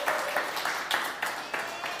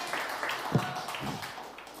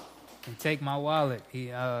take my wallet.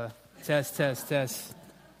 Test. I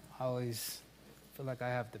always feel like I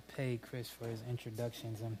have to pay Chris for his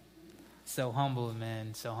introductions. I'm so humble,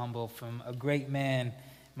 man. So humble from a great man,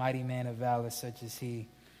 mighty man of valor such as he.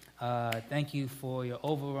 Thank you for your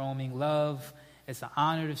overwhelming love. It's an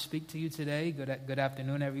honor to speak to you today. Good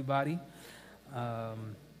afternoon, everybody.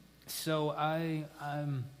 So I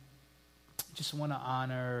just want to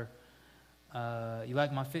honor. You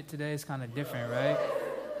like my fit today? It's kind of different, right?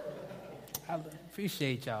 I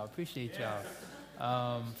appreciate y'all.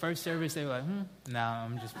 First service, they were like, Nah,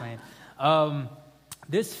 I'm just playing.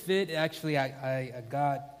 This fit, actually, I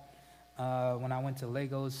got when I went to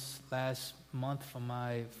Lagos last month for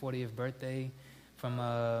my 40th birthday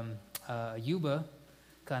from Yuba,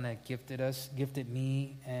 kind of gifted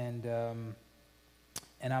me, and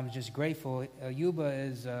I'm just grateful. Yuba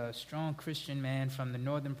is a strong Christian man from the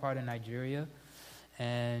northern part of Nigeria,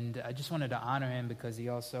 and I just wanted to honor him because he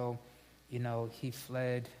also, he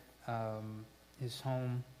fled his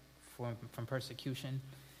home from persecution,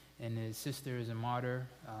 and his sister is a martyr.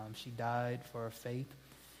 She died for her faith,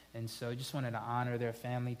 and so I just wanted to honor their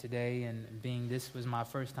family today, and this was my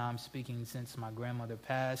first time speaking since my grandmother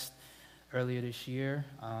passed earlier this year,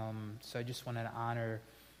 so I just wanted to honor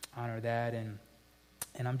that,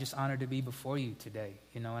 and I'm just honored to be before you today,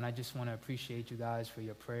 and I just want to appreciate you guys for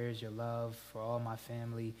your prayers, your love, for all my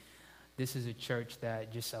family. This is a church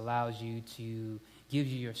that just allows you to give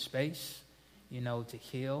you your space, to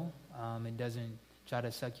heal. It doesn't try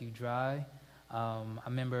to suck you dry. I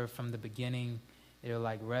remember from the beginning, they were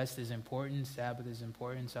like, rest is important, Sabbath is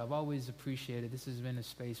important. So I've always appreciated, this has been a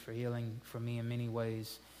space for healing for me in many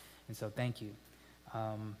ways. And so thank you.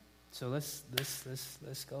 So let's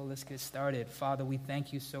go. Let's get started. Father, we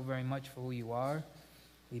thank you so very much for who you are.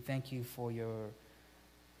 We thank you for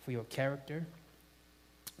your character.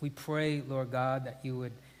 We pray, Lord God, that you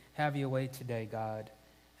would have your way today, God.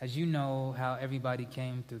 As you know how everybody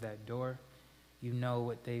came through that door, you know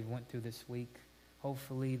what they went through this week.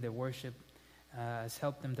 Hopefully the worship has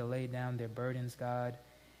helped them to lay down their burdens, God.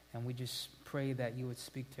 And we just pray that you would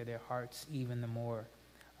speak to their hearts even the more.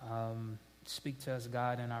 Speak to us,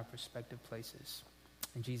 God, in our prospective places.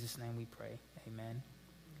 In Jesus' name we pray. Amen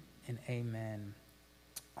and amen.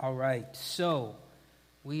 All right, so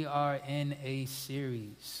we are in a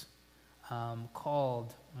series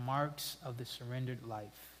called Marks of the Surrendered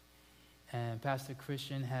Life. And Pastor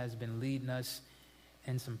Christian has been leading us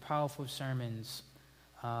in some powerful sermons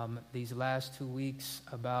these last 2 weeks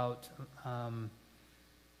about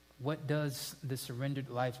what does the surrendered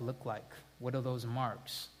life look like? What are those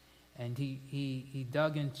marks? And he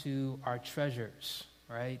dug into our treasures,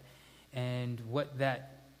 right? And what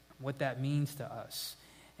that means to us.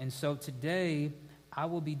 And so today I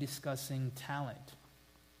will be discussing talent.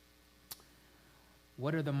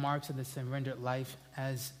 What are the marks of the surrendered life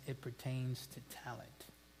as it pertains to talent?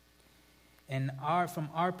 And from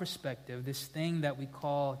our perspective, this thing that we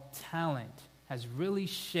call talent has really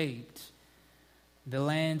shaped the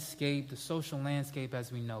landscape, the social landscape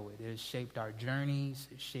as we know it. It has shaped our journeys,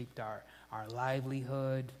 it shaped our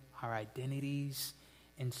livelihood, our identities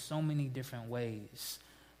in so many different ways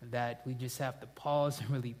that we just have to pause and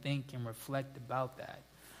really think and reflect about that.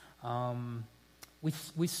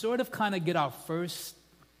 We sort of kind of get our first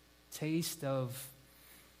taste of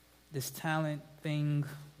this talent thing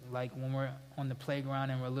like when we're on the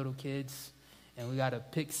playground and we're little kids and we got to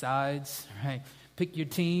pick sides, right? Pick your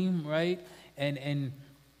team, right? And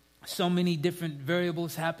so many different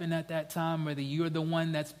variables happen at that time, whether you're the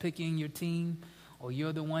one that's picking your team or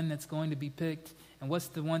you're the one that's going to be picked. And what's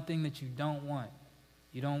the one thing that you don't want?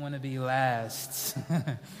 You don't want to be last,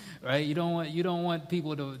 right? You don't want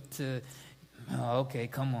people to oh, okay,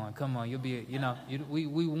 come on. You'll be,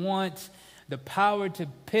 we want the power to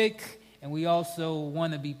pick, and we also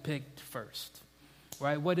want to be picked first,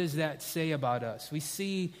 right? What does that say about us? We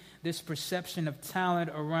see this perception of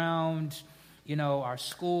talent around, our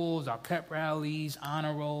schools, our pep rallies,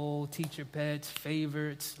 honor roll, teacher pets,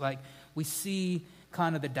 favorites. Like we see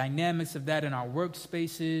kind of the dynamics of that in our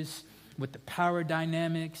workspaces with the power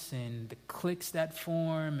dynamics and the cliques that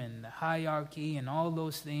form and the hierarchy and all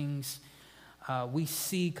those things. We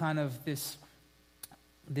see kind of this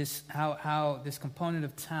how this component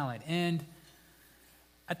of talent, and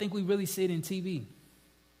I think we really see it in TV,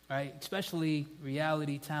 right? Especially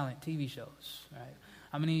reality talent TV shows, right?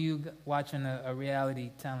 How many of you watching a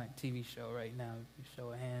reality talent TV show right now? You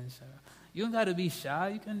show of hands. You don't got to be shy.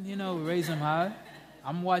 You can, raise them high.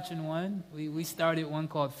 I'm watching one. We started one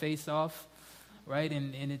called Face Off, right?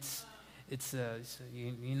 And it's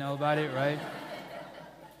you know about it, right?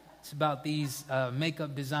 It's about these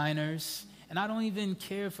makeup designers, And I don't even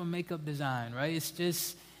care for makeup design, right? It's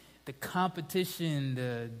just the competition,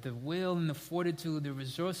 the will and the fortitude, the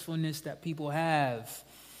resourcefulness that people have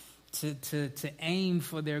to aim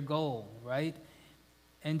for their goal, right?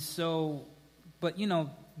 And so, but the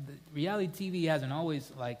reality TV hasn't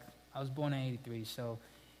always, I was born in 83, so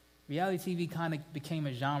reality TV kind of became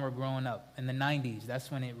a genre growing up in the 90s.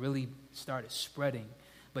 That's when it really started spreading.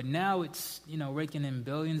 But now it's, raking in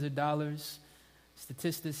billions of dollars.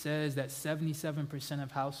 Statistics says that 77%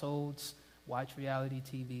 of households watch reality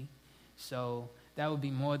TV. So that would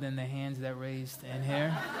be more than the hands that raised in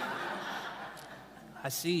here. I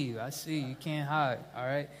see you. You can't hide, all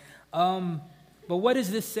right? But what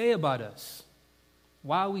does this say about us?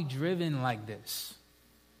 Why are we driven like this?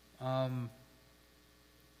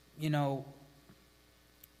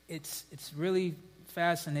 It's really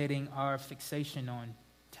fascinating, our fixation on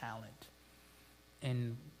talent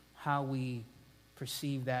and how we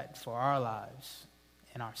perceive that for our lives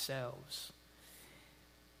and ourselves.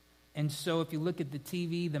 And so if you look at the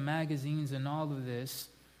TV, the magazines, and all of this,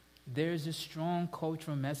 there's a strong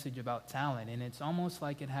cultural message about talent, and it's almost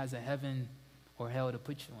like it has a heaven or hell to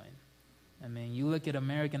put you in. I mean, you look at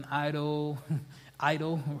American Idol,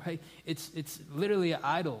 right? It's literally an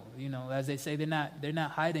idol, as they say, they're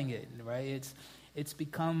not hiding it, right? It's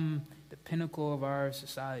become the pinnacle of our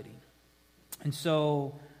society. And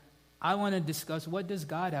so I want to discuss, what does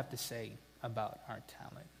God have to say about our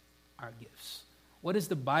talent, our gifts? What does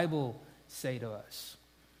the Bible say to us?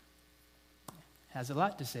 It has a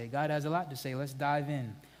lot to say. God has a lot to say. Let's dive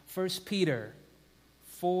in. 1 Peter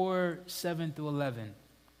 4, 7 through 11.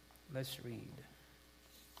 Let's read.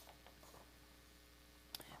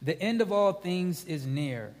 The end of all things is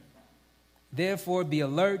near. Therefore, be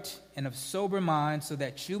alert and of sober mind, so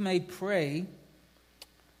that you may pray.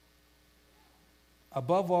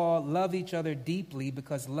 Above all, love each other deeply,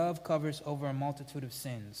 because love covers over a multitude of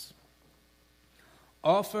sins.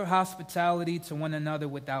 Offer hospitality to one another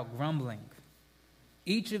without grumbling.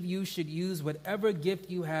 Each of you should use whatever gift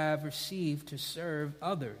you have received to serve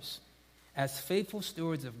others, as faithful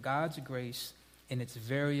stewards of God's grace in its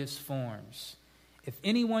various forms. If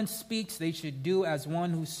anyone speaks, they should do as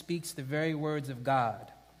one who speaks the very words of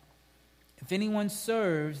God. If anyone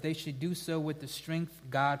serves, they should do so with the strength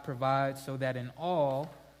God provides, so that in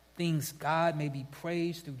all things God may be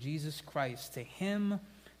praised through Jesus Christ. To him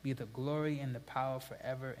be the glory and the power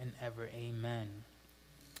forever and ever. Amen.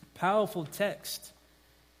 Powerful text.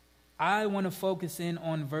 I want to focus in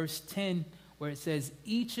on verse 10, where it says,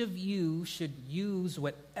 each of you should use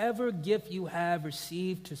whatever gift you have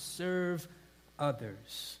received to serve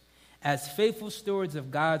others, as faithful stewards of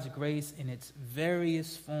God's grace in its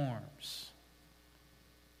various forms.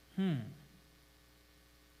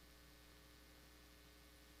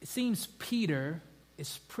 It seems Peter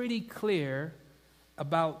is pretty clear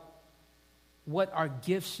about what our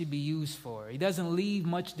gifts should be used for. He doesn't leave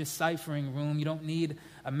much deciphering room. You don't need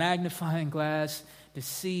a magnifying glass to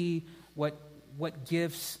see what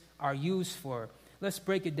gifts are used for. Let's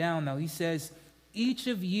break it down, though. He says, each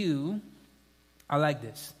of you, I like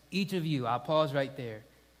this, each of you, I'll pause right there.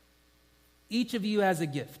 Each of you has a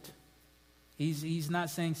gift. He's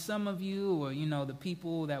not saying some of you or, the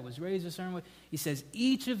people that was raised a certain way. He says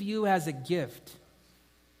each of you has a gift.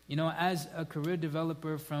 As a career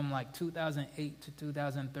developer from 2008 to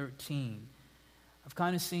 2013, I've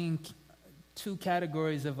kind of seen two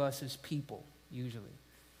categories of us as people, usually.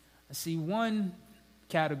 I see one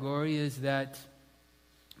category is that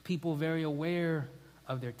people very aware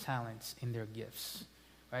of their talents and their gifts,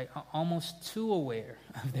 right? Almost too aware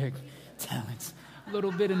of their talents. A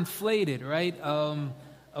little bit inflated, right, of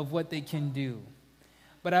what they can do.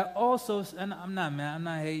 But I also, and I'm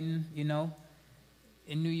not hating,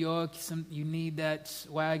 in New York, you need that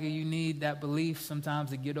swagger, you need that belief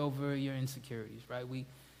sometimes to get over your insecurities, right?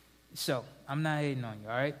 So I'm not hating on you,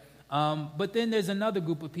 all right? But then there's another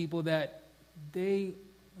group of people that they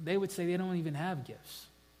would say they don't even have gifts.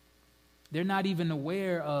 They're not even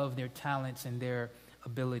aware of their talents and their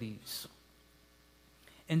abilities.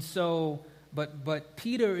 And so, but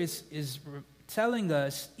Peter is telling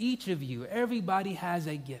us, each of you, everybody has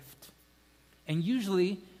a gift. And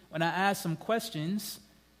usually, when I ask some questions,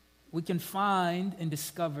 we can find and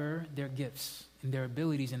discover their gifts and their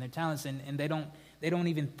abilities and their talents, and they don't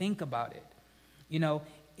even think about it.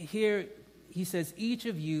 Here he says each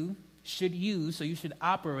of you should use, so you should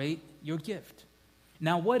operate your gift.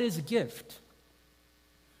 Now, what is a gift?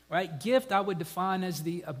 Right? Gift I would define as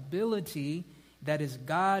the ability that is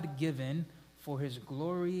God-given for his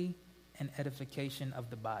glory and edification of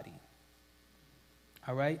the body.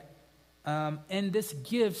 All right? And this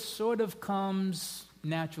gift sort of comes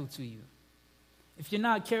natural to you. if you're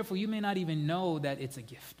not careful, you may not even know that it's a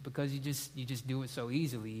gift because you just do it so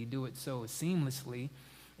easily. You do it so seamlessly.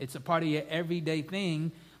 It's a part of your everyday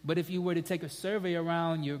thing. But if you were to take a survey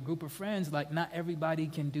around your group of friends, like not everybody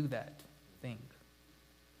can do that thing.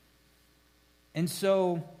 And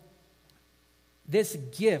so this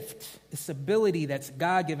gift, this ability that's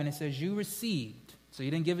God-given, it says you received. So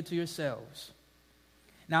you didn't give it to yourselves.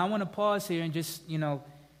 Now I want to pause here and just,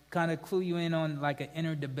 kind of clue you in on like an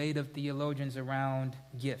inner debate of theologians around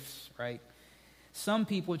gifts, right? Some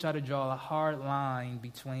people try to draw a hard line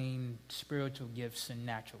between spiritual gifts and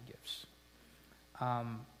natural gifts.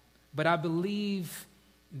 But I believe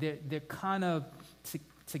they're kind of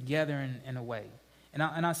together in a way. And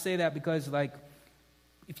I say that because, like,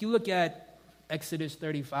 if you look at Exodus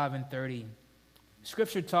 35 and 30,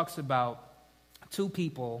 Scripture talks about two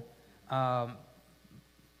people,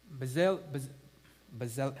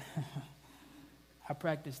 Bezalel. I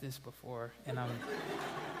practiced this before, and I'm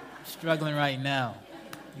struggling right now.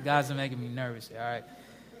 You guys are making me nervous here, all right?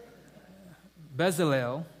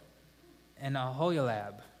 Bezalel and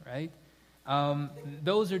Aholiab, right?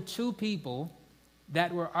 Those are two people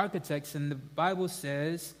that were architects, and the Bible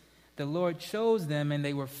says the Lord chose them, and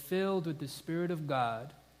they were filled with the Spirit of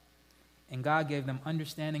God, and God gave them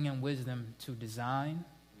understanding and wisdom to design,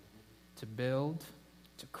 to build,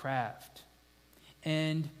 to craft.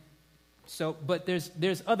 And so, but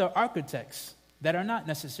there's other architects that are not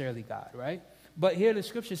necessarily God, right? But here the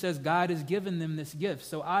Scripture says God has given them this gift.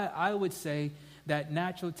 So I would say that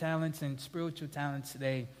natural talents and spiritual talents,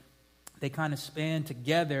 they kind of span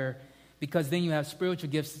together, because then you have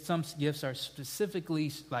spiritual gifts. Some gifts are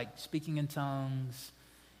specifically like speaking in tongues,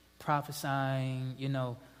 prophesying,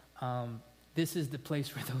 this is the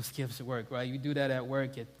place where those gifts work, right? You do that at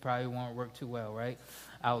work, it probably won't work too well, right?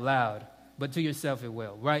 Out loud. But to yourself it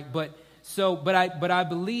will, right? But I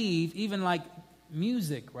believe even like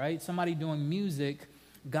music, right? Somebody doing music,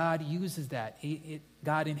 God uses that.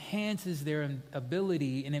 God enhances their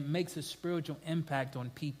ability, and it makes a spiritual impact on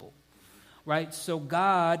people, right? So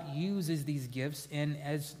God uses these gifts and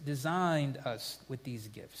has designed us with these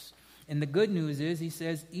gifts. And the good news is, he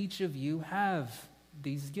says, each of you have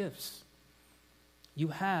these gifts. You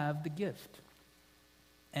have the gift.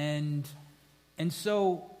 And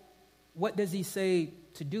so what does he say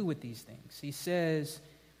to do with these things? He says,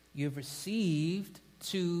 you've received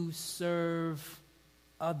to serve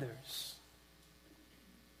others.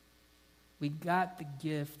 We got the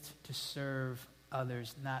gift to serve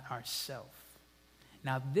others, not ourselves.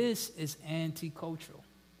 Now, this is anti-cultural.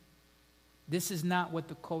 This is not what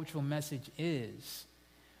the cultural message is.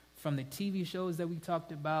 From the TV shows that we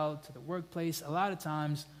talked about to the workplace, a lot of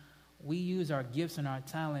times we use our gifts and our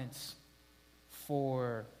talents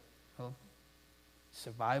for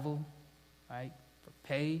survival, right? For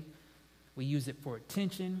pay. We use it for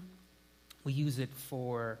attention. We use it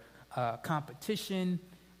for competition.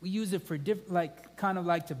 We use it for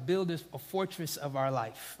to build a fortress of our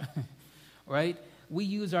life, right? We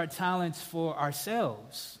use our talents for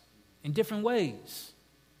ourselves in different ways,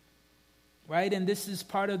 right? And this is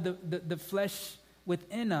part of the flesh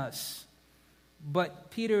within us. But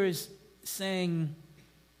Peter is saying,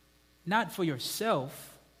 not for yourself,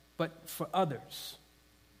 but for others.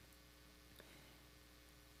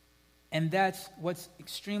 And that's what's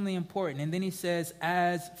extremely important. And then he says,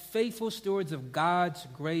 as faithful stewards of God's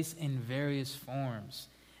grace in various forms.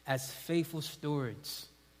 As faithful stewards.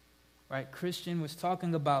 Right? Christian was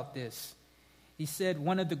talking about this. He said,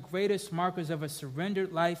 one of the greatest markers of a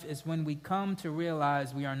surrendered life is when we come to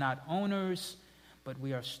realize we are not owners, but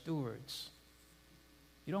we are stewards.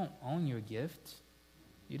 You don't own your gift.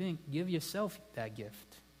 You didn't give yourself that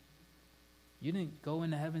gift. You didn't go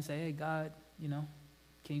into heaven and say, hey, God,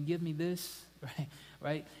 can you give me this?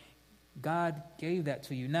 Right? God gave that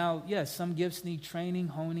to you. Now, yes, some gifts need training,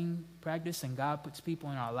 honing, practice, and God puts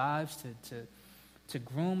people in our lives to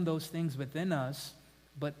groom those things within us,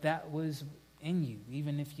 but that was in you,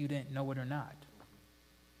 even if you didn't know it or not.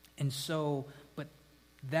 And so, but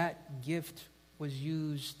that gift was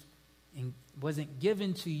used and wasn't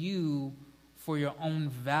given to you for your own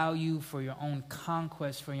value, for your own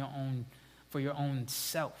conquest, for your own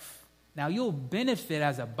self. Now, you'll benefit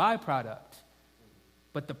as a byproduct,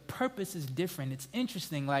 but the purpose is different. It's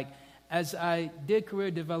interesting, like, as I did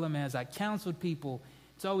career development, as I counseled people,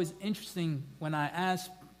 it's always interesting when I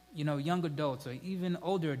ask, young adults or even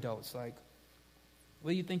older adults, like,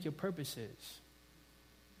 what do you think your purpose is?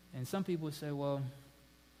 And some people say, well,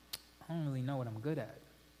 I don't really know what I'm good at.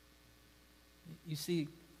 You see,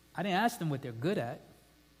 I didn't ask them what they're good at.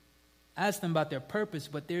 I asked them about their purpose,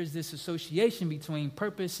 but there's this association between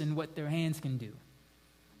purpose and what their hands can do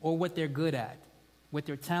or what they're good at. what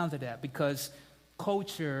they're talented at, because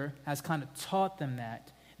culture has kind of taught them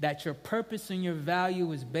that your purpose and your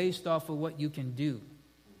value is based off of what you can do.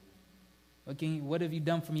 What have you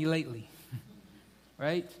done for me lately?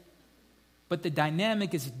 Right? But the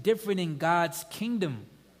dynamic is different in God's kingdom.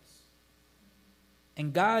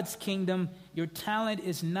 In God's kingdom, your talent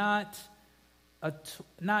is not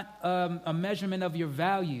a measurement of your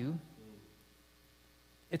value.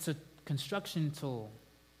 It's a construction tool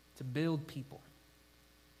to build people.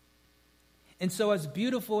 And so as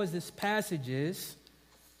beautiful as this passage is,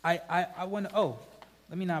 I want to,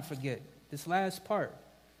 let me not forget this last part.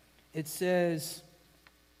 It says,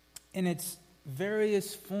 in its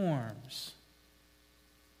various forms,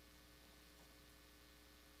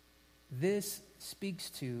 this speaks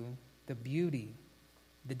to the beauty,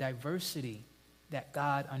 the diversity that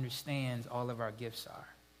God understands all of our gifts are.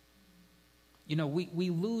 You know, we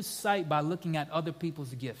lose sight by looking at other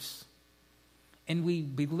people's gifts. And we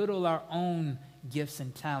belittle our own gifts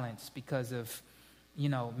and talents because of,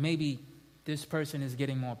 maybe this person is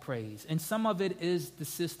getting more praise. And some of it is the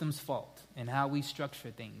system's fault and how we structure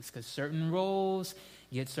things, because certain roles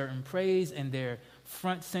get certain praise and they're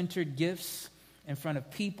front-centered gifts in front of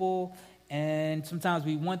people. And sometimes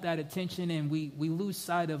we want that attention and we lose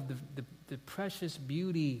sight of the precious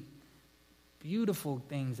beautiful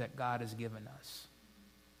things that God has given us.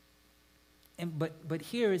 But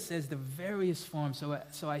here it says the various forms.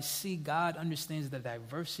 So I see God understands the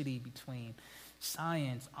diversity between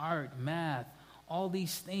science, art, math, all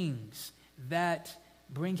these things that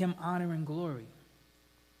bring him honor and glory.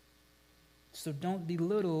 So don't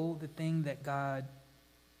belittle the thing that God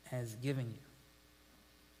has given you.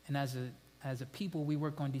 And as a people, we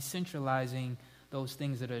work on decentralizing those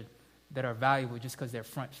things that are valuable just because they're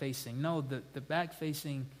front-facing. No, the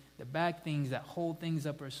back-facing, the back things that hold things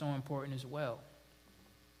up are so important as well.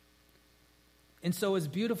 And so as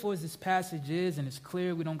beautiful as this passage is, and it's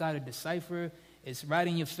clear, we don't got to decipher, it's right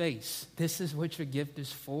in your face. This is what your gift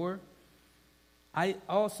is for. I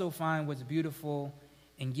also find what's beautiful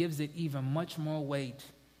and gives it even much more weight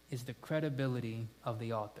is the credibility of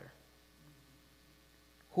the author.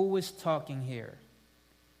 Who is talking here?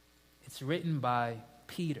 It's written by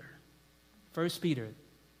Peter. First Peter.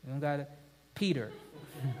 We don't got to. Peter.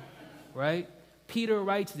 Right? Peter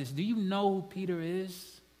writes this. Do you know who Peter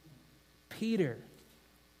is? Peter.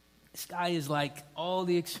 This guy is like all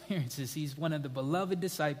the experiences. He's one of the beloved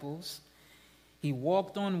disciples. He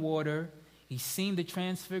walked on water. He's seen the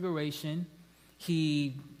transfiguration.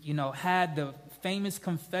 He, had the famous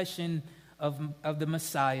confession of the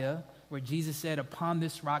Messiah, where Jesus said, "Upon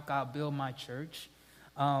this rock I'll build my church."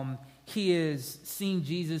 He has seen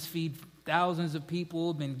Jesus feed thousands of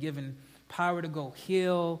people, been given power to go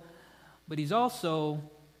heal. But he's also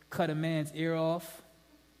cut a man's ear off.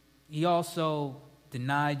 He also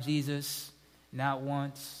denied Jesus, not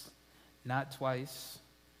once, not twice,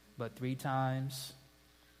 but 3 times.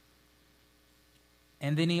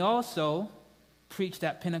 And then he also preached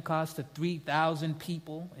at Pentecost to 3,000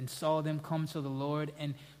 people and saw them come to the Lord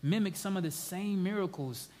and mimicked some of the same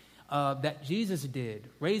miracles that Jesus did,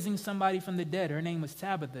 raising somebody from the dead. Her name was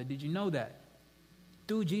Tabitha. Did you know that?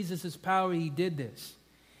 Through Jesus' power, he did this.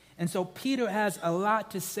 And so Peter has a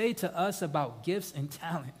lot to say to us about gifts and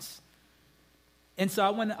talents. And so I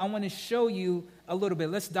want to show you a little bit.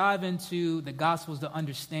 Let's dive into the Gospels to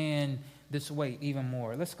understand this weight even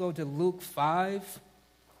more. Let's go to Luke 5.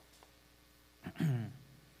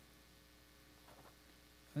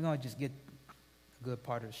 We're going to just get a good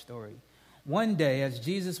part of the story. One day, as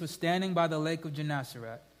Jesus was standing by the lake of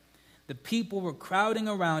Gennesaret, the people were crowding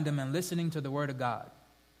around him and listening to the word of God.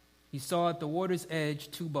 He saw at the water's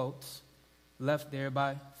edge 2 boats left there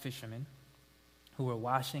by fishermen who were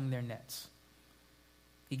washing their nets.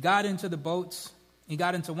 He got into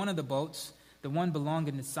one of the boats, the one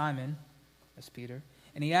belonging to Simon, that's Peter,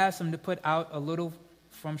 and he asked him to put out a little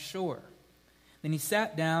from shore. Then he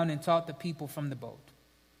sat down and taught the people from the boat.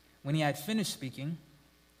 When he had finished speaking,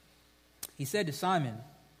 he said to Simon,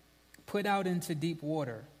 "Put out into deep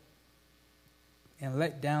water and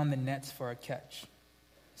let down the nets for a catch."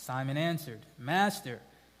 Simon answered, "Master,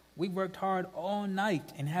 we worked hard all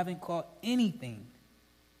night and haven't caught anything.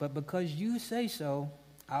 But because you say so,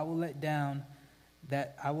 I will let down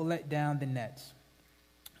the nets."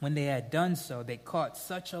 When they had done so, they caught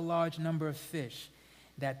such a large number of fish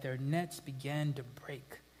that their nets began to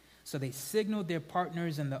break. So they signaled their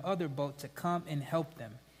partners in the other boat to come and help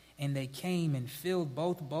them. And they came and filled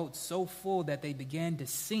both boats so full that they began to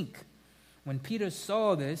sink. When Peter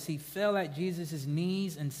saw this, he fell at Jesus'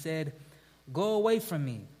 knees and said, "Go away from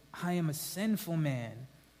me. I am a sinful man.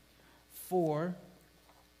 For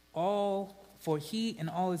for he and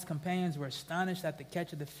all his companions were astonished at the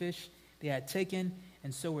catch of the fish they had taken,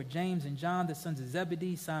 and so were James and John, the sons of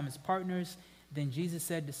Zebedee, Simon's partners. Then Jesus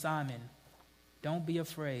said to Simon, "Don't be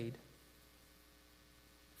afraid.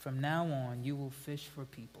 From now on, you will fish for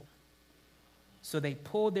people." So they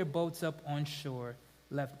pulled their boats up on shore,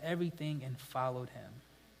 left everything, and followed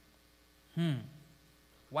him.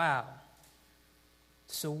 Wow.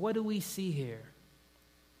 So what do we see here?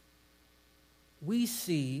 We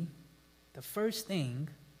see the first thing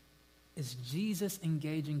is Jesus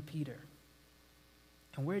engaging Peter.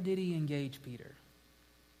 And where did he engage Peter?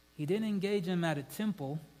 He didn't engage him at a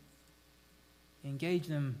temple. He engaged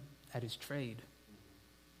him at his trade,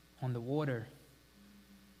 on the water,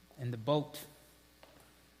 in the boat,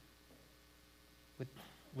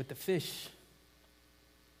 with the fish.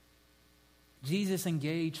 Jesus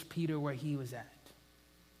engaged Peter where he was at.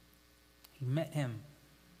 He met him.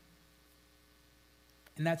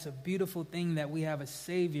 And that's a beautiful thing, that we have a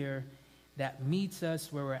Savior that meets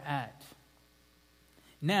us where we're at.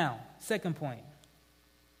 Now, second point.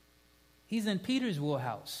 He's in Peter's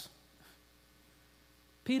wheelhouse.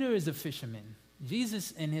 Peter is a fisherman.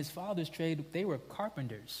 Jesus and his father's trade, they were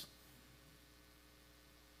carpenters.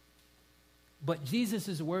 But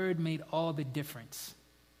Jesus' word made all the difference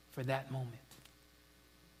for that moment.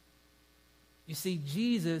 You see,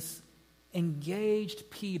 Jesus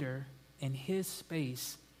engaged Peter in his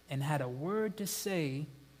space and had a word to say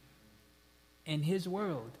in his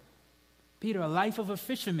world. Peter, a life of a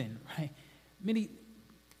fisherman, right? Many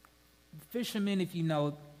fishermen, if you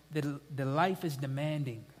know, the life is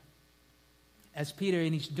demanding. As Peter,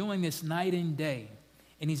 and he's doing this night and day.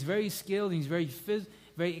 And he's very skilled, and he's very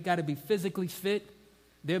got to be physically fit.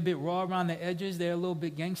 They're a bit raw around the edges. They're a little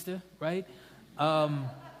bit gangster, right?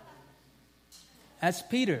 That's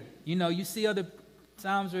Peter. You know, you see other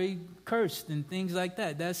times where he cursed and things like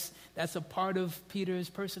that. That's a part of Peter's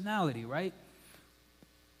personality, right?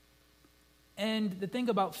 And the thing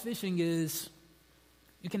about fishing is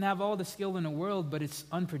you can have all the skill in the world, but it's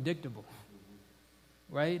unpredictable,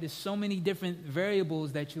 right? There's so many different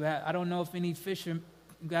variables that you have. I don't know if any fishermen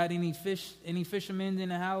in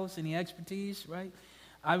the house, any expertise, right?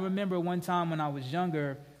 I remember one time when I was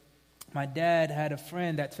younger, my dad had a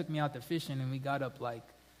friend that took me out to fishing, and we got up like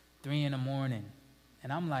 3 a.m.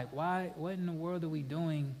 And I'm like, what in the world are we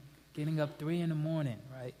doing getting up 3 a.m.,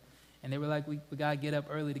 right? And they were like, we got to get up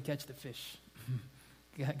early to catch the fish.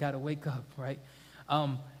 Got to wake up, right?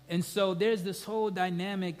 And so there's this whole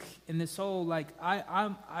dynamic and this whole, like,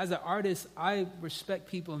 I'm as an artist, I respect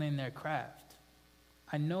people in their craft.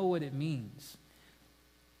 I know what it means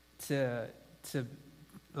to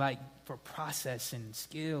like, for process and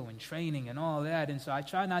skill and training and all that. And so I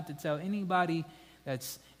try not to tell anybody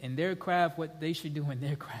that's in their craft what they should do in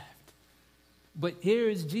their craft. But here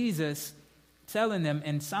is Jesus telling them,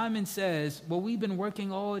 and Simon says, well, we've been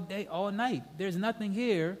working all day, all night. There's nothing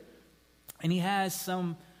here. And he has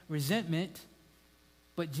some resentment.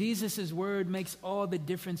 But Jesus' word makes all the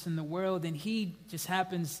difference in the world, and he just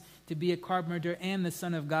happens to be a carpenter and the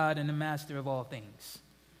Son of God and the master of all things.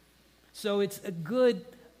 So it's a good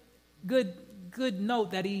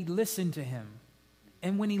note that he listened to him.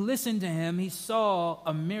 And when he listened to him, he saw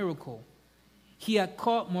a miracle. He had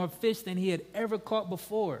caught more fish than he had ever caught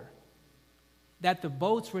before. That the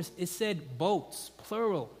boats were, it said boats,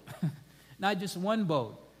 plural, not just one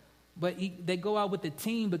boat. But they go out with the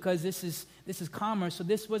team because this is commerce. So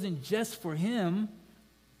this wasn't just for him.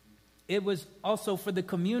 It was also for the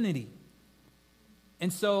community.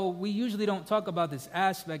 And so we usually don't talk about this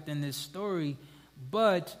aspect in this story,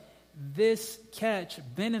 but this catch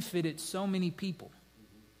benefited so many people.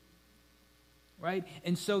 Right?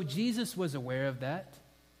 And so Jesus was aware of that.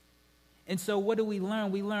 And so what do we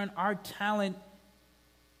learn? We learn our talent,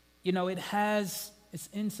 it's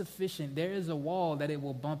insufficient. There is a wall that it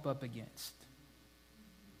will bump up against.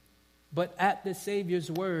 But at the Savior's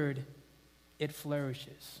word, it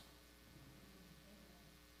flourishes.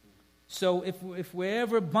 So if we're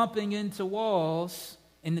ever bumping into walls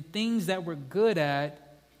in the things that we're good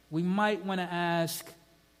at, we might want to ask,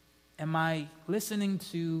 am I listening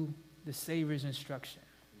to the Savior's instruction?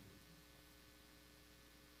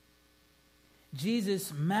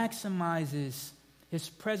 Jesus his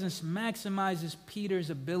presence maximizes Peter's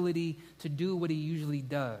ability to do what he usually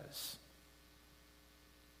does.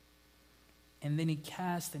 And then he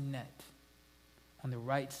casts a net on the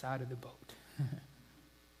right side of the boat.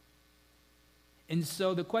 And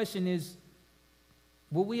so the question is,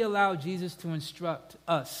 will we allow Jesus to instruct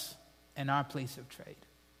us in our place of trade?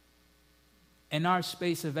 In our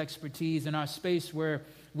space of expertise, in our space where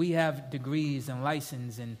we have degrees and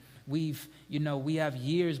license and we have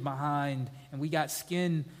years behind, and we got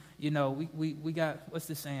skin, we got, what's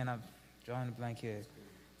the saying? I'm drawing a blank here.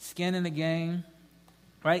 Skin in the game,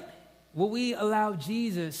 right? Will we allow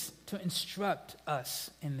Jesus to instruct us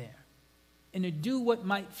in there and to do what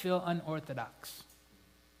might feel unorthodox?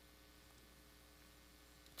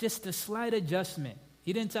 Just a slight adjustment.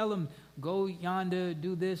 He didn't tell him, go yonder,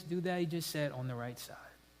 do this, do that. He just said, on the right side.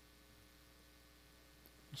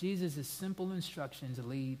 Jesus' simple instructions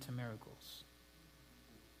lead to miracles.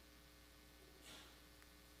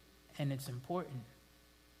 And it's important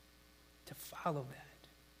to follow that.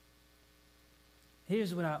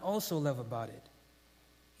 Here's what I also love about it.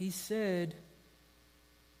 He said,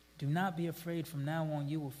 do not be afraid. From now on,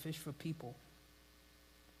 you will fish for people.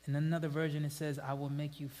 In another version, it says, I will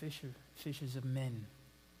make you fishers of men.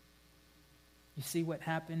 You see what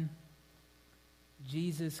happened?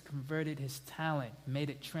 Jesus converted his talent, made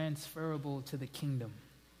it transferable to the kingdom.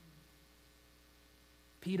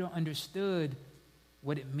 Peter understood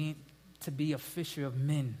what it meant to be a fisher of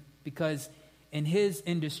men, because in his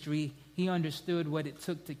industry, he understood what it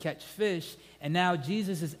took to catch fish, and now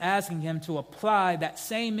Jesus is asking him to apply that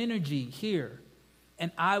same energy here,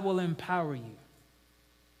 and I will empower you.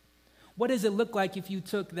 What does it look like if you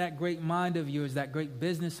took that great mind of yours, that great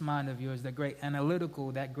business mind of yours, that great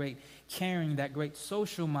analytical, that great caring, that great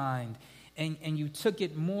social mind, and you took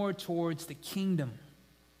it more towards the kingdom?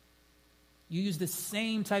 You use the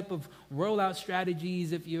same type of rollout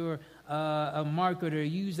strategies if you're a marketer.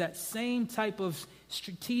 You use that same type of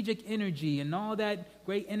strategic energy and all that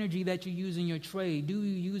great energy that you use in your trade. Do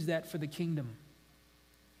you use that for the kingdom?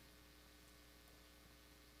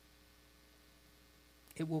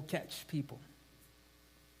 It will catch people.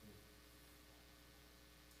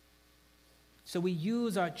 So we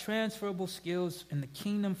use our transferable skills in the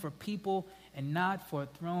kingdom for people and not for a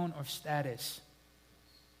throne or status.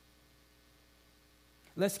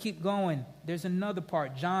 Let's keep going. There's another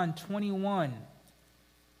part. John 21,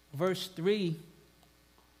 verse 3.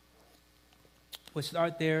 We'll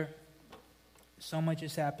start there. So much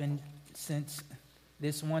has happened since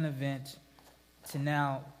this one event to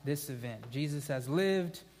now this event. Jesus has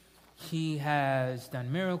lived. He has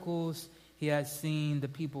done miracles. He has seen the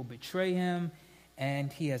people betray him.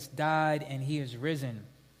 And he has died and he is risen.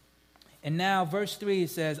 And now verse 3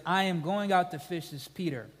 says, I am going out to fish as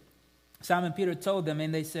Peter. Simon Peter told them,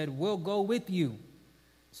 and they said, we'll go with you.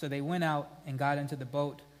 So they went out and got into the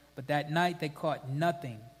boat. But that night they caught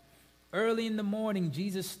nothing. Early in the morning,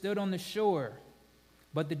 Jesus stood on the shore.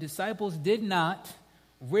 But the disciples did not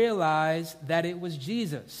realize that it was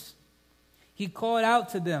Jesus. He called out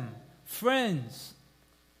to them, friends,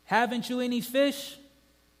 haven't you any fish?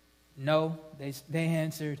 No, they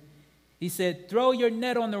answered. He said, throw your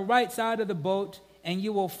net on the right side of the boat and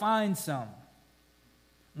you will find some.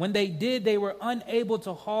 When they did, they were unable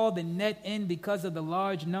to haul the net in because of the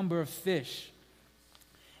large number of fish.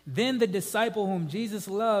 Then the disciple whom Jesus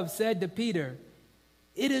loved said to Peter,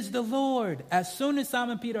 it is the Lord. As soon as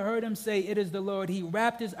Simon Peter heard him say, it is the Lord, he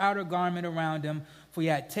wrapped his outer garment around him, for he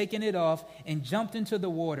had taken it off, and jumped into the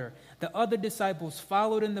water. The other disciples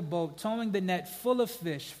followed in the boat, towing the net full of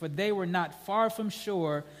fish, for they were not far from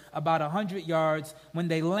shore, about 100 yards. When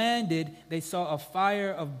they landed, they saw a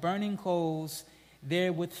fire of burning coals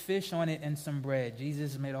there with fish on it and some bread.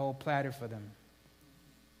 Jesus made a whole platter for them.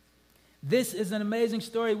 This is an amazing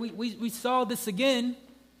story. We saw this again.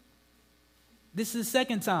 This is the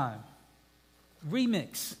second time.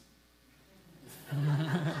 Remix.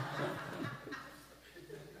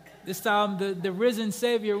 This time the risen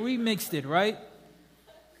Savior remixed it, right?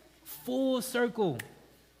 Full circle.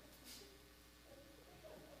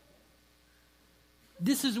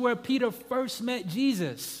 This is where Peter first met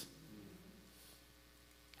Jesus.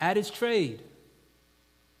 At his trade.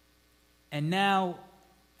 And now,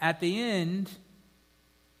 at the end,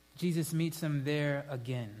 Jesus meets him there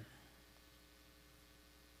again.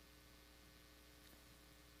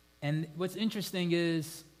 And what's interesting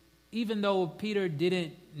is, even though Peter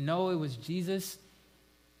didn't know it was Jesus,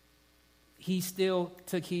 he still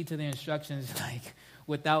took heed to the instructions,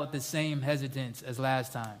 without the same hesitance as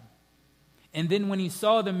last time. And then when he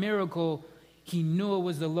saw the miracle, he knew it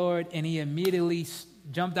was the Lord, and he immediately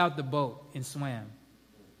jumped out the boat and swam.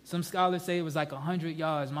 Some scholars say it was 100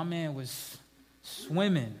 yards. My man was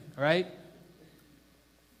swimming, right?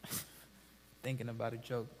 Thinking about a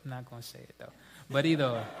joke. I'm not going to say it, though. But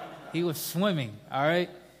either way, he was swimming, all right?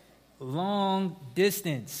 Long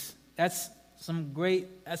distance. That's a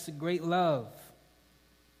great love.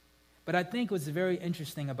 But I think what's very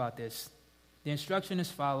interesting about this, the instruction is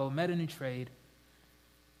follow, met in a trade.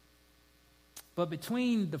 But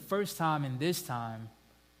between the first time and this time,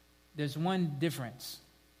 there's one difference.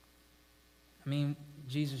 I mean,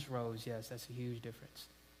 Jesus rose, yes, that's a huge difference.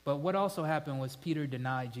 But what also happened was Peter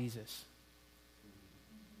denied Jesus.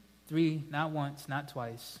 3, not once, not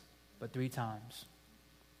twice, but 3 times.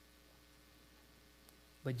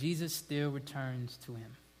 But Jesus still returns to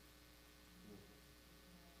him.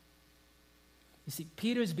 You see,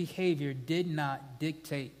 Peter's behavior did not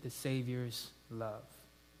dictate the Savior's love.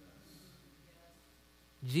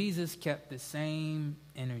 Jesus kept the same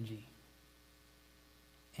energy,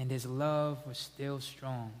 and his love was still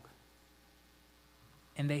strong.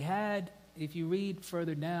 And they had, if you read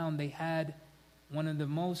further down, they had one of the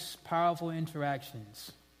most powerful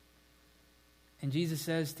interactions. And Jesus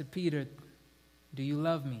says to Peter, "Do you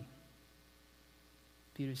love me?"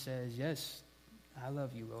 Peter says, "Yes, I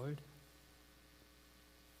love you, Lord."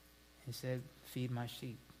 He said, "Feed my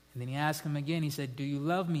sheep." And then he asked him again, he said, "Do you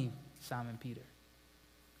love me, Simon Peter?"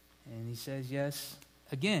 And he says, "Yes,"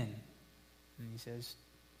 again. And he says,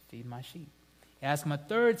 "Feed my sheep." He asked him a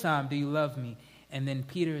third time, "Do you love me?" And then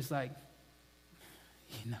Peter is like,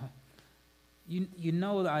 you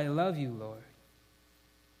know that I love you, Lord.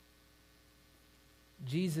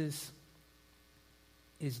 Jesus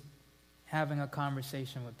is having a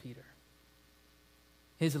conversation with Peter.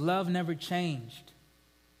 His love never changed.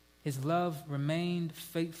 His love remained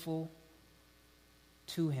faithful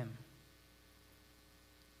to him.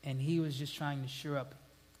 And he was just trying to shore up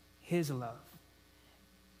his love.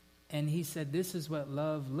 And he said, this is what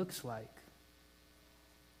love looks like.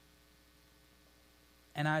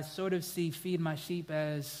 And I sort of see feed my sheep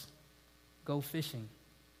as go fishing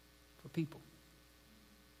for people.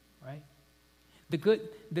 Right?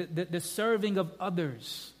 The serving of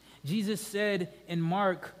others. Jesus said in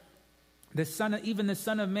Mark, even the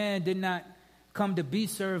Son of Man did not come to be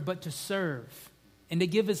served, but to serve, and to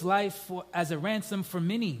give his life as a ransom for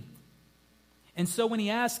many. And so when he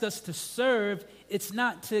asks us to serve, it's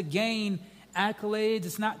not to gain accolades.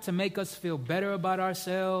 It's not to make us feel better about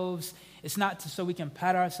ourselves. It's not so we can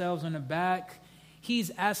pat ourselves on the back.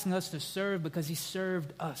 He's asking us to serve because he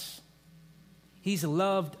served us. He's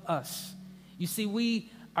loved us. You see,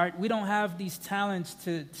 we don't have these talents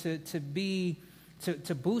to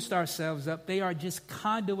boost ourselves up. They are just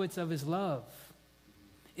conduits of his love.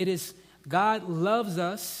 It is God loves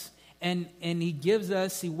us, and he gives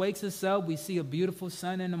us, he wakes us up. We see a beautiful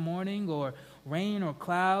sun in the morning, or rain or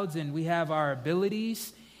clouds, and we have our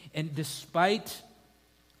abilities. And despite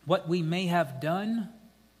what we may have done,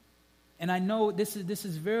 and I know this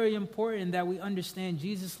is very important that we understand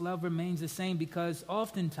Jesus' love remains the same, because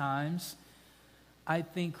oftentimes I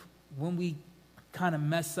think when we kind of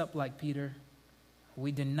mess up like Peter,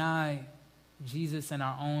 we deny Jesus in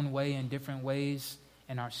our own way, in different ways,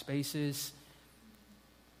 in our spaces.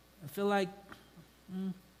 I feel like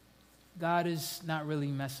God is not really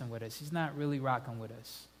messing with us. He's not really rocking with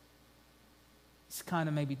us. He's kind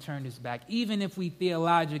of maybe turned his back. Even if we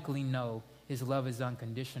theologically know his love is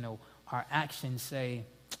unconditional, our actions say,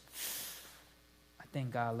 I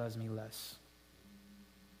think God loves me less.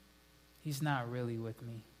 He's not really with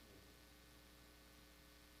me.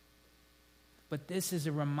 But this is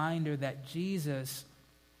a reminder that Jesus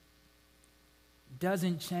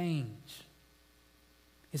doesn't change.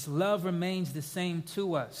 His love remains the same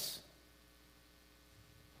to us.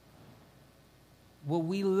 Will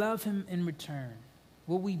we love him in return?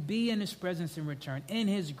 Will we be in his presence in return, in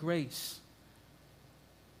his grace?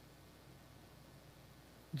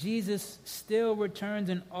 Jesus still returns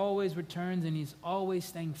and always returns, and he's always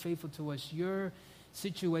staying faithful to us. Your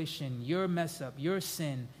situation, your mess up, your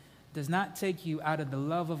sin does not take you out of the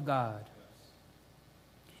love of God.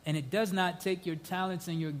 And it does not take your talents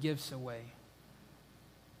and your gifts away.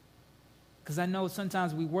 Because I know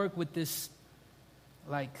sometimes we work with this,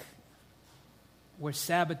 like we're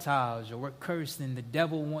sabotaged or we're cursed, and the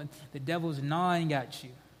devil's gnawing at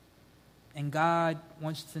you. And God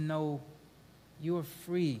wants to know you are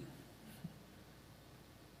free.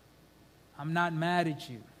 I'm not mad at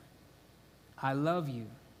you. I love you.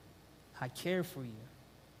 I care for you.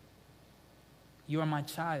 You are my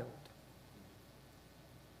child.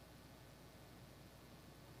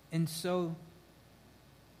 And so,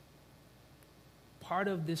 part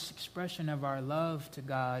of this expression of our love to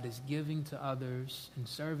God is giving to others and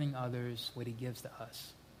serving others what he gives to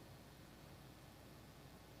us.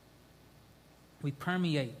 We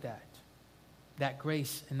permeate that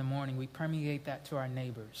grace in the morning. We permeate that to our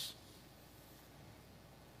neighbors.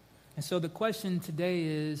 And so the question today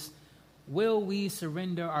is, will we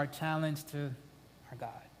surrender our talents to our God?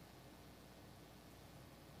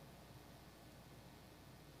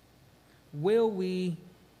 Will we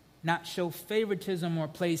not show favoritism or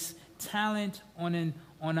place talent on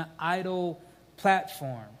on an idol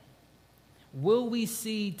platform? Will we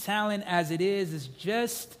see talent as it is as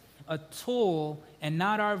just a tool and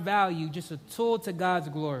not our value, just a tool to God's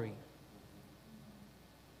glory?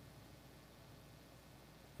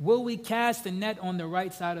 Will we cast the net on the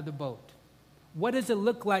right side of the boat? What does it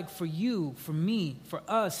look like for you, for me, for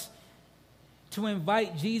us to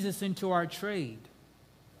invite Jesus into our trade?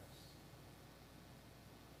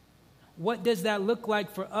 What does that look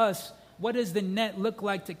like for us? What does the net look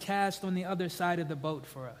like to cast on the other side of the boat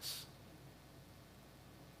for us?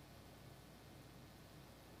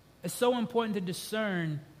 It's so important to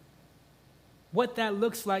discern what that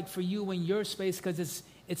looks like for you in your space, because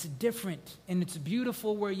it's different and it's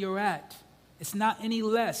beautiful where you're at. It's not any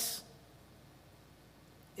less.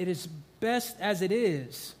 It is best as it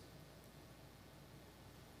is.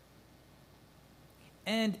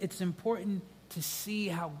 And it's important to see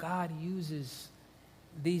how God uses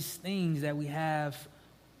these things that we have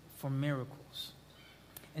for miracles.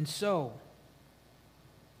 And so,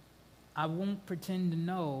 I won't pretend to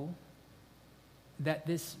know that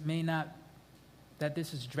this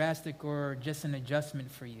is drastic or just an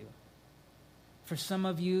adjustment for you. For some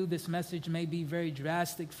of you, this message may be very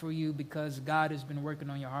drastic for you because God has been working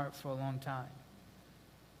on your heart for a long time.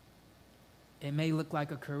 It may look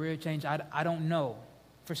like a career change. I don't know.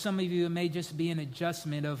 For some of you, it may just be an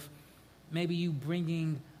adjustment of maybe you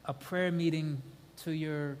bringing a prayer meeting to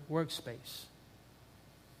your workspace.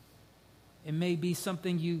 It may be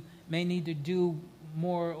something you may need to do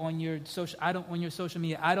more on your social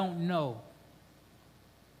media. I don't know.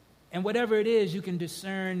 And whatever it is, you can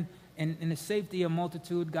discern in the safety of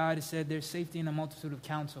multitude. God has said there's safety in a multitude of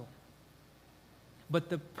counsel. But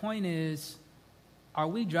the point is, are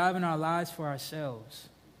we driving our lives for ourselves?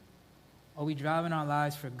 Are we driving our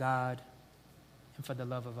lives for God and for the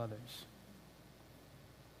love of others?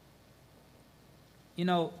 You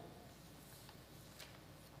know,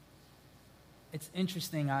 it's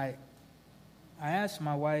interesting. I asked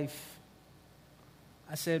my wife,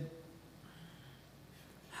 I said,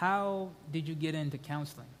 how did you get into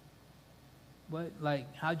counseling?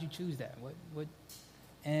 How'd you choose that? What?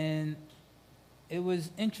 And it was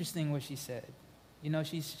interesting what she said. You know,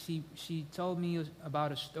 she told me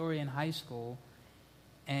about a story in high school,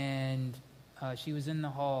 and she was in the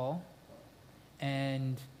hall,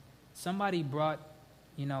 and somebody brought,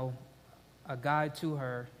 a guy to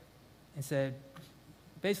her and said,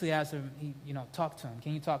 basically asked her, talk to him.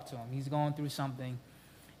 Can you talk to him? He's going through something.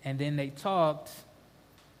 And then they talked,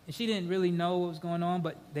 and she didn't really know what was going on,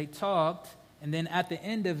 but they talked, and then at the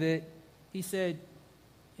end of it, he said,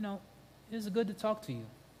 it was good to talk to you.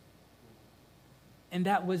 And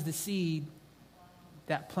that was the seed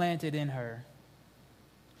that planted in her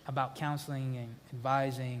about counseling and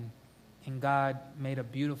advising, and God made a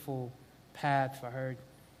beautiful path for her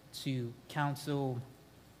to counsel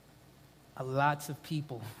lots of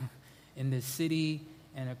people in this city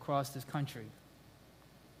and across this country.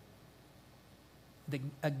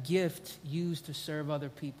 A gift used to serve other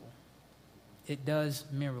people. It does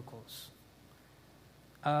miracles.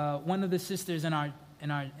 One of the sisters in our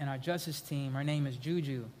justice team, her name is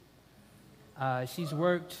Juju. She's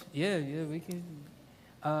worked, we can.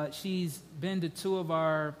 She's been to 2 of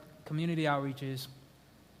our community outreaches,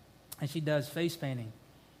 and she does face painting.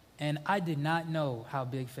 And I did not know how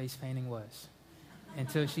big face painting was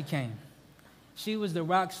until she came. She was the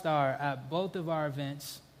rock star at both of our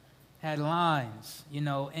events, had lines,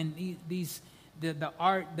 and the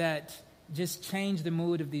art that just changed the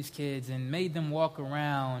mood of these kids and made them walk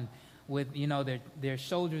around with, their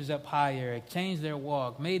shoulders up higher. It changed their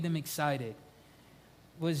walk, made them excited.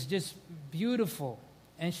 Was just beautiful.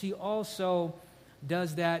 And she also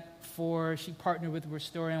does that she partnered with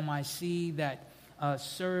Restore NYC that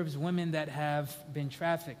serves women that have been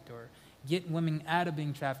trafficked or get women out of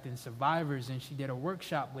being trafficked and survivors. And she did a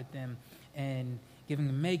workshop with them and giving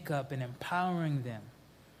them makeup and empowering them,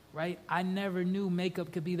 right? I never knew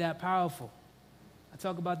makeup could be that powerful. I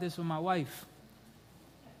talk about this with my wife,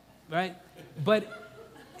 right? But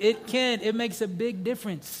it makes a big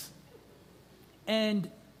difference. And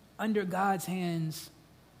under God's hands,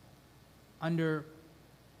 under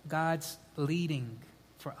God's leading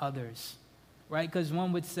for others, right? Because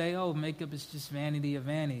one would say, oh, makeup is just vanity of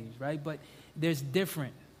vanities, right? But there's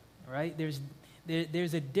different, right? There's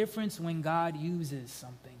a difference when God uses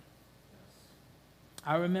something.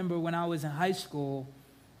 I remember when I was in high school,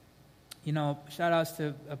 shout outs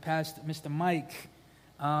to Pastor Mr. Mike.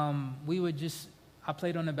 I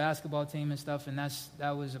played on the basketball team and stuff, and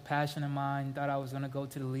that was a passion of mine. Thought I was going to go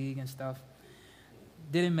to the league and stuff.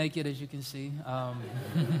 Didn't make it, as you can see.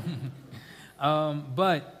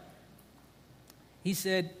 But He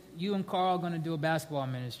said, you and Carl are going to do a basketball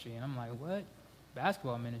ministry. And I'm like, what?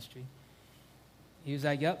 Basketball ministry? He was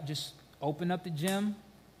like, yep, just open up the gym,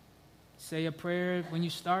 say a prayer when you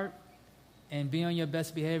start, and be on your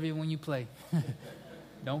best behavior when you play.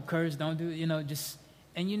 Don't curse, don't do,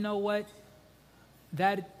 and you know what?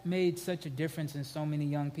 That made such a difference in so many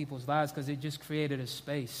young people's lives because it just created a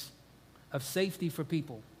space of safety for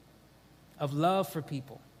people, of love for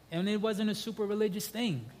people. And it wasn't a super religious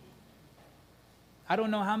thing. I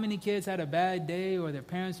don't know how many kids had a bad day or their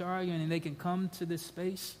parents are arguing and they can come to this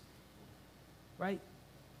space, right?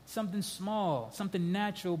 Something small, something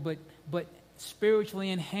natural, but spiritually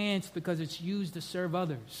enhanced because it's used to serve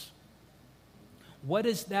others. What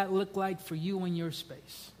does that look like for you in your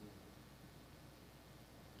space?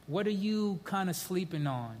 What are you kind of sleeping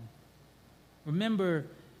on? Remember,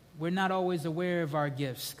 we're not always aware of our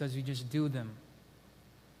gifts because we just do them.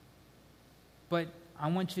 But I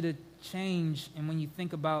want you to change, and when you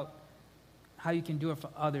think about how you can do it for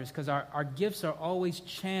others, because our gifts are always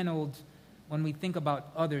channeled when we think about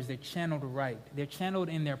others. They're channeled right. They're channeled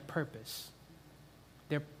in their purpose.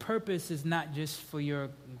 Their purpose is not just for your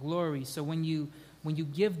glory. So when you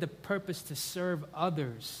give the purpose to serve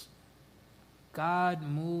others, God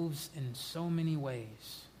moves in so many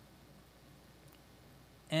ways.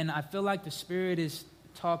 And I feel like the Spirit is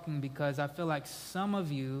talking because I feel like some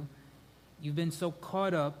of you've been so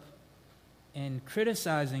caught up in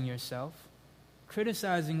criticizing yourself,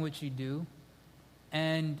 criticizing what you do,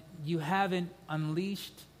 and you haven't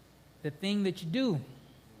unleashed the thing that you do.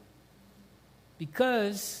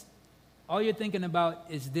 Because all you're thinking about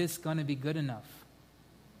is this going to be good enough?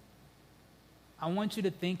 I want you to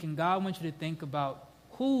think, and God wants you to think about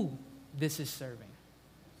who this is serving.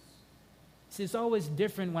 See, it's always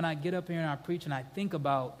different when I get up here and I preach and I think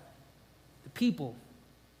about the people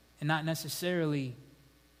and not necessarily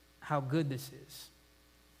how good this is,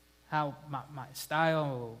 how my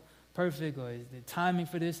style perfect, or is the timing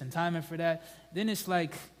for this and timing for that. Then it's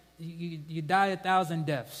like you die 1,000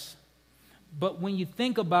 deaths. But when you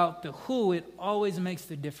think about the who, it always makes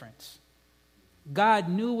the difference. God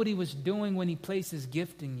knew what he was doing when he placed his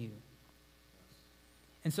gift in you.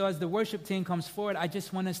 And so as the worship team comes forward, I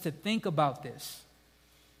just want us to think about this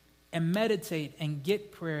and meditate and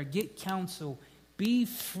get prayer, get counsel. Be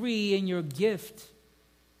free in your gift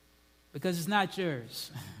because it's not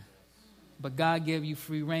yours. But God gave you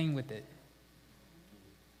free reign with it.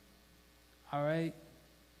 All right?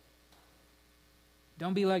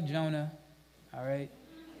 Don't be like Jonah. All right?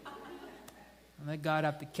 Let God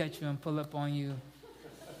have to catch you and pull up on you,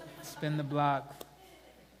 spin the block,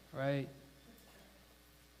 right?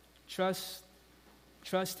 Trust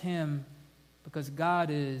him because God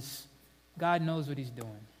knows what he's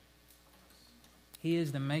doing. He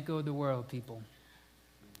is the maker of the world, people.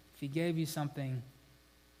 If he gave you something,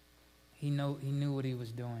 he knew what he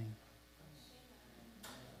was doing.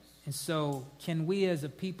 And so, can we as a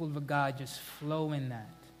people of God just flow in that?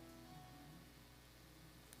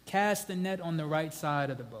 Cast the net on the right side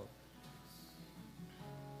of the boat.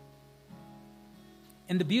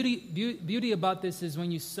 And the beauty about this is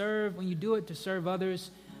when you do it to serve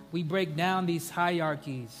others, we break down these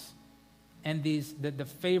hierarchies and the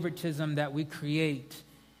favoritism that we create,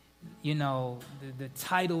 the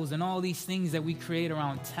titles and all these things that we create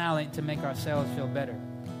around talent to make ourselves feel better.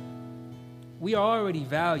 We are already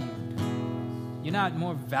valued. You're not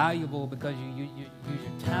more valuable because you use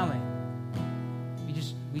your talent.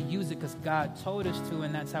 We use it because God told us to,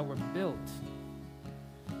 and that's how we're built.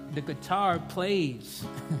 The guitar plays.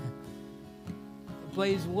 It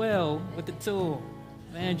plays well with the tool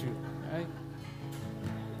of Andrew, right?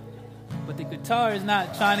 But the guitar is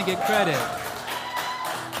not trying to get credit.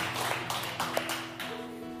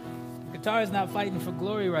 The guitar is not fighting for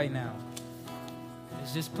glory right now.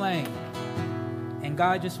 It's just playing. And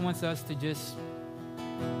God just wants us to just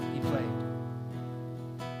be played.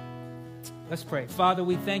 Let's pray. Father,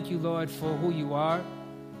 we thank you, Lord, for who you are.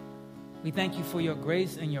 We thank you for your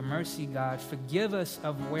grace and your mercy, God. Forgive us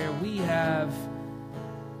of where we have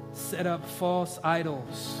set up false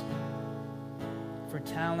idols for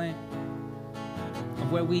talent,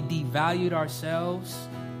 of where we devalued ourselves,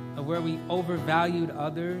 of where we overvalued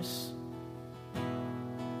others.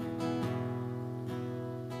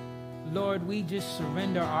 Lord, we just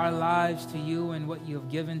surrender our lives to you and what you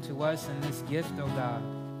have given to us in this gift, oh God.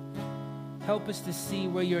 Help us to see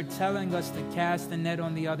where you're telling us to cast the net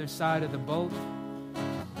on the other side of the boat.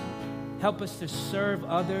 Help us to serve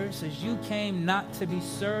others as you came not to be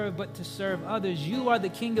served, but to serve others. You are the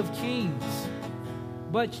King of Kings,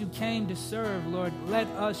 but you came to serve, Lord. Let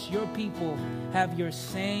us, your people, have your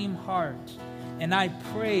same heart. And I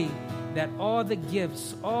pray that all the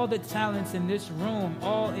gifts, all the talents in this room,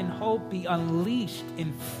 all in hope, be unleashed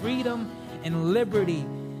in freedom and liberty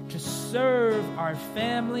to serve our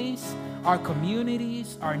families, our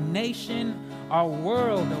communities, our nation, our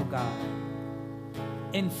world, oh God,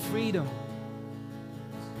 in freedom.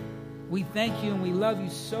 We thank you and we love you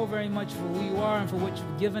so very much for who you are and for what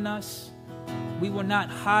you've given us. We will not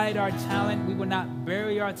hide our talent. We will not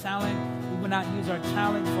bury our talent. We will not use our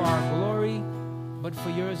talent for our glory, but for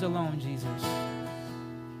yours alone, Jesus.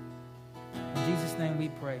 In Jesus' name we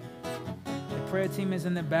pray. The prayer team is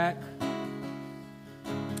in the back.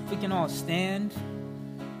 We can all stand.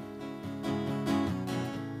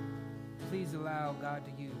 Please allow God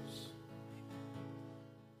to use